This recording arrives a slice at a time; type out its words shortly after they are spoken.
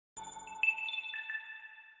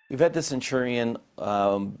We've had the Centurion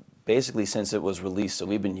basically since it was released, so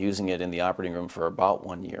we've been using it in the operating room for about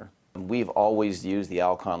 1 year. We've always used the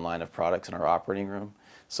Alcon line of products in our operating room,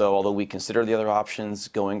 so although we consider the other options,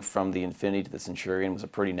 going from the Infinity to the Centurion was a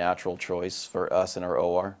pretty natural choice for us in our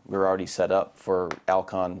OR. We were already set up for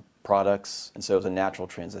Alcon products, and so it was a natural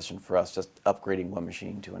transition for us, just upgrading one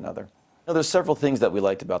machine to another. Now, there's several things that we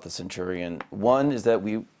liked about the Centurion. One is that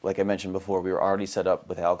we, like I mentioned before, we were already set up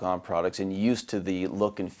with Alcon products and used to the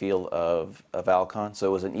look and feel of Alcon, so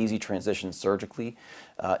it was an easy transition surgically.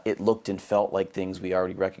 It looked and felt like things we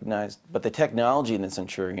already recognized, but the technology in the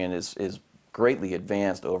Centurion is greatly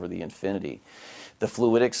advanced over the Infinity. The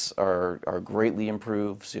fluidics are greatly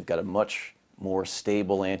improved, so you've got a much more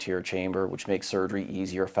stable anterior chamber, which makes surgery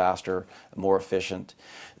easier, faster, more efficient.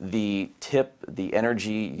 The tip, the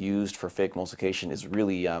energy used for phaco emulsification is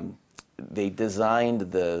really, they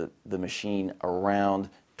designed the machine around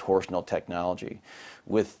torsional technology.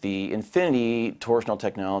 With the Infinity, torsional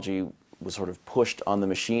technology was sort of pushed on the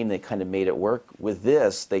machine. They kind of made it work. With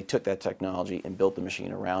this, they took that technology and built the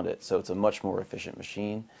machine around it, so it's a much more efficient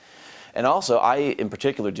machine. And also, I, in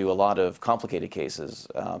particular, do a lot of complicated cases,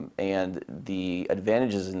 and the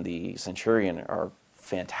advantages in the Centurion are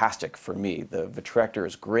fantastic for me. The vitrector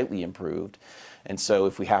is greatly improved, and so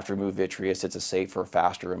if we have to remove vitreous, it's a safer,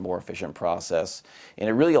 faster, and more efficient process. And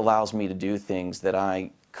it really allows me to do things that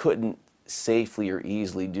I couldn't safely or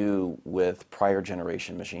easily do with prior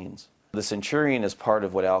generation machines. The Centurion is part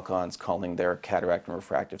of what Alcon's calling their cataract and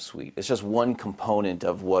refractive suite. It's just one component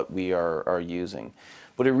of what we are using.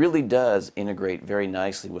 But it really does integrate very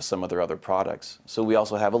nicely with some of their other products. So we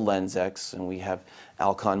also have a LensX, and we have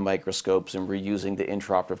Alcon microscopes, and we're using the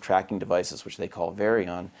intraoperative tracking devices, which they call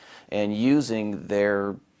Varion. And using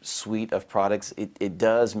their suite of products, it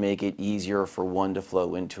does make it easier for one to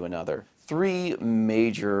flow into another. Three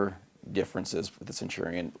major differences with the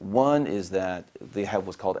Centurion. One is that they have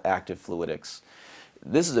what's called active fluidics.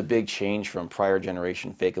 This is a big change from prior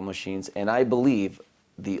generation phaco machines, and I believe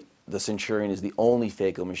the Centurion is the only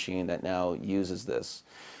phaco machine that now uses this,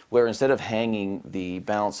 where instead of hanging the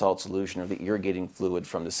balanced salt solution or the irrigating fluid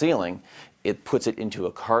from the ceiling, it puts it into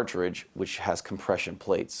a cartridge which has compression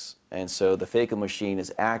plates. And so the phaco machine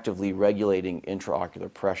is actively regulating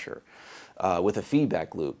intraocular pressure with a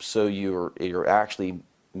feedback loop. So you're actually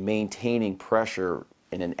maintaining pressure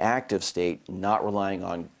in an active state, not relying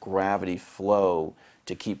on gravity flow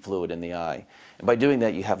to keep fluid in the eye. And by doing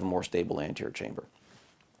that, you have a more stable anterior chamber.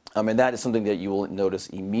 And that is something that you will notice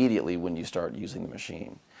immediately when you start using the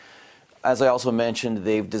machine. As I also mentioned,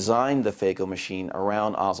 they've designed the phaco machine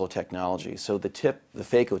around Oslo technology. So the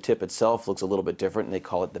phaco tip itself looks a little bit different, and they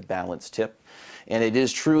call it the balanced tip. And it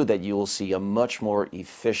is true that you will see a much more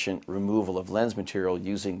efficient removal of lens material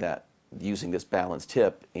using this balanced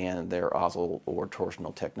tip and their Oslo or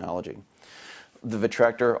torsional technology. The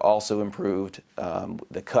vitrector also improved.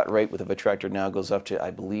 The cut rate with the vitrector now goes up to, I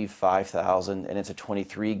believe, 5,000, and it's a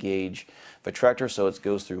 23 gauge vitrector, so it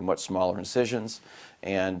goes through much smaller incisions.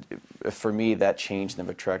 And for me, that change in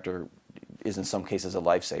the vitrector is in some cases a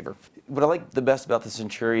lifesaver. What I like the best about the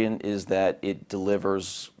Centurion is that it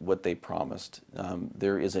delivers what they promised.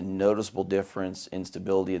 There is a noticeable difference in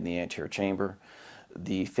stability in the anterior chamber.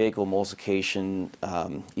 The phaco emulsification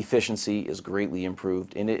efficiency is greatly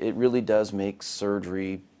improved, and it really does make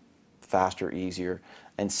surgery faster, easier,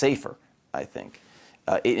 and safer, I think.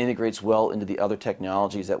 It integrates well into the other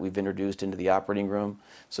technologies that we've introduced into the operating room.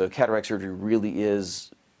 So cataract surgery really is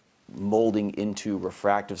molding into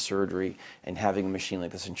refractive surgery, and having a machine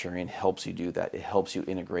like the Centurion helps you do that. It helps you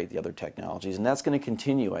integrate the other technologies, and that's going to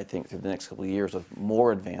continue, I think, through the next couple of years with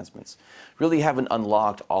more advancements. Really haven't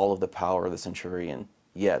unlocked all of the power of the Centurion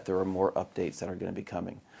yet. There are more updates that are going to be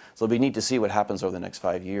coming. So it'll be neat to see what happens over the next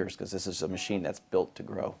 5 years, because this is a machine that's built to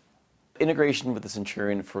grow. Integration with the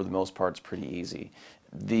Centurion, for the most part, is pretty easy.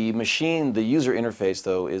 The machine, the user interface,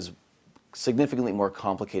 though, is significantly more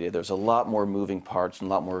complicated. There's a lot more moving parts and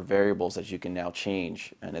a lot more variables that you can now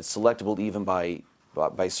change, and it's selectable even by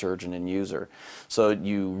surgeon and user. So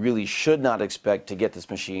you really should not expect to get this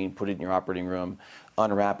machine, put it in your operating room,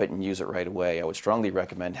 unwrap it, and use it right away. I would strongly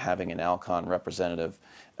recommend having an Alcon representative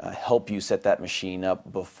help you set that machine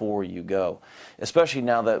up before you go. Especially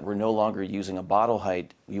now that we're no longer using a bottle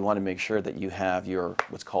height, you want to make sure that you have your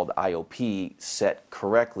what's called IOP set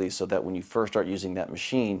correctly, so that when you first start using that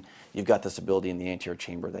machine, you've got the stability in the anterior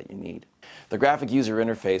chamber that you need. The graphic user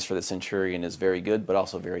interface for the Centurion is very good, but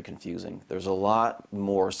also very confusing. There's a lot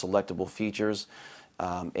more selectable features,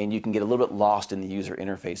 and you can get a little bit lost in the user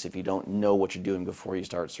interface if you don't know what you're doing before you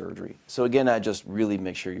start surgery. So again, I just really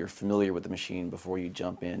make sure you're familiar with the machine before you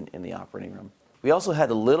jump in the operating room. We also had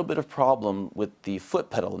a little bit of problem with the foot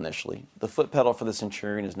pedal initially. The foot pedal for the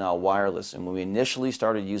Centurion is now wireless, and when we initially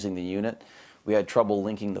started using the unit, we had trouble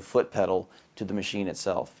linking the foot pedal to the machine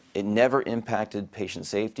itself. It never impacted patient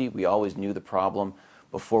safety. We always knew the problem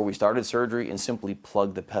before we started surgery and simply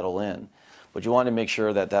plugged the pedal in. But you want to make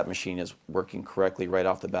sure that that machine is working correctly right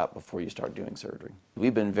off the bat before you start doing surgery.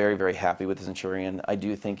 We've been very, very happy with the Centurion. I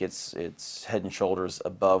do think it's head and shoulders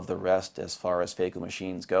above the rest as far as phaco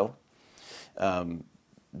machines go.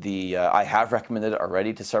 I have recommended it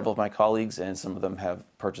already to several of my colleagues, and some of them have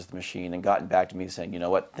purchased the machine and gotten back to me saying, you know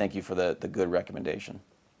what, thank you for the good recommendation.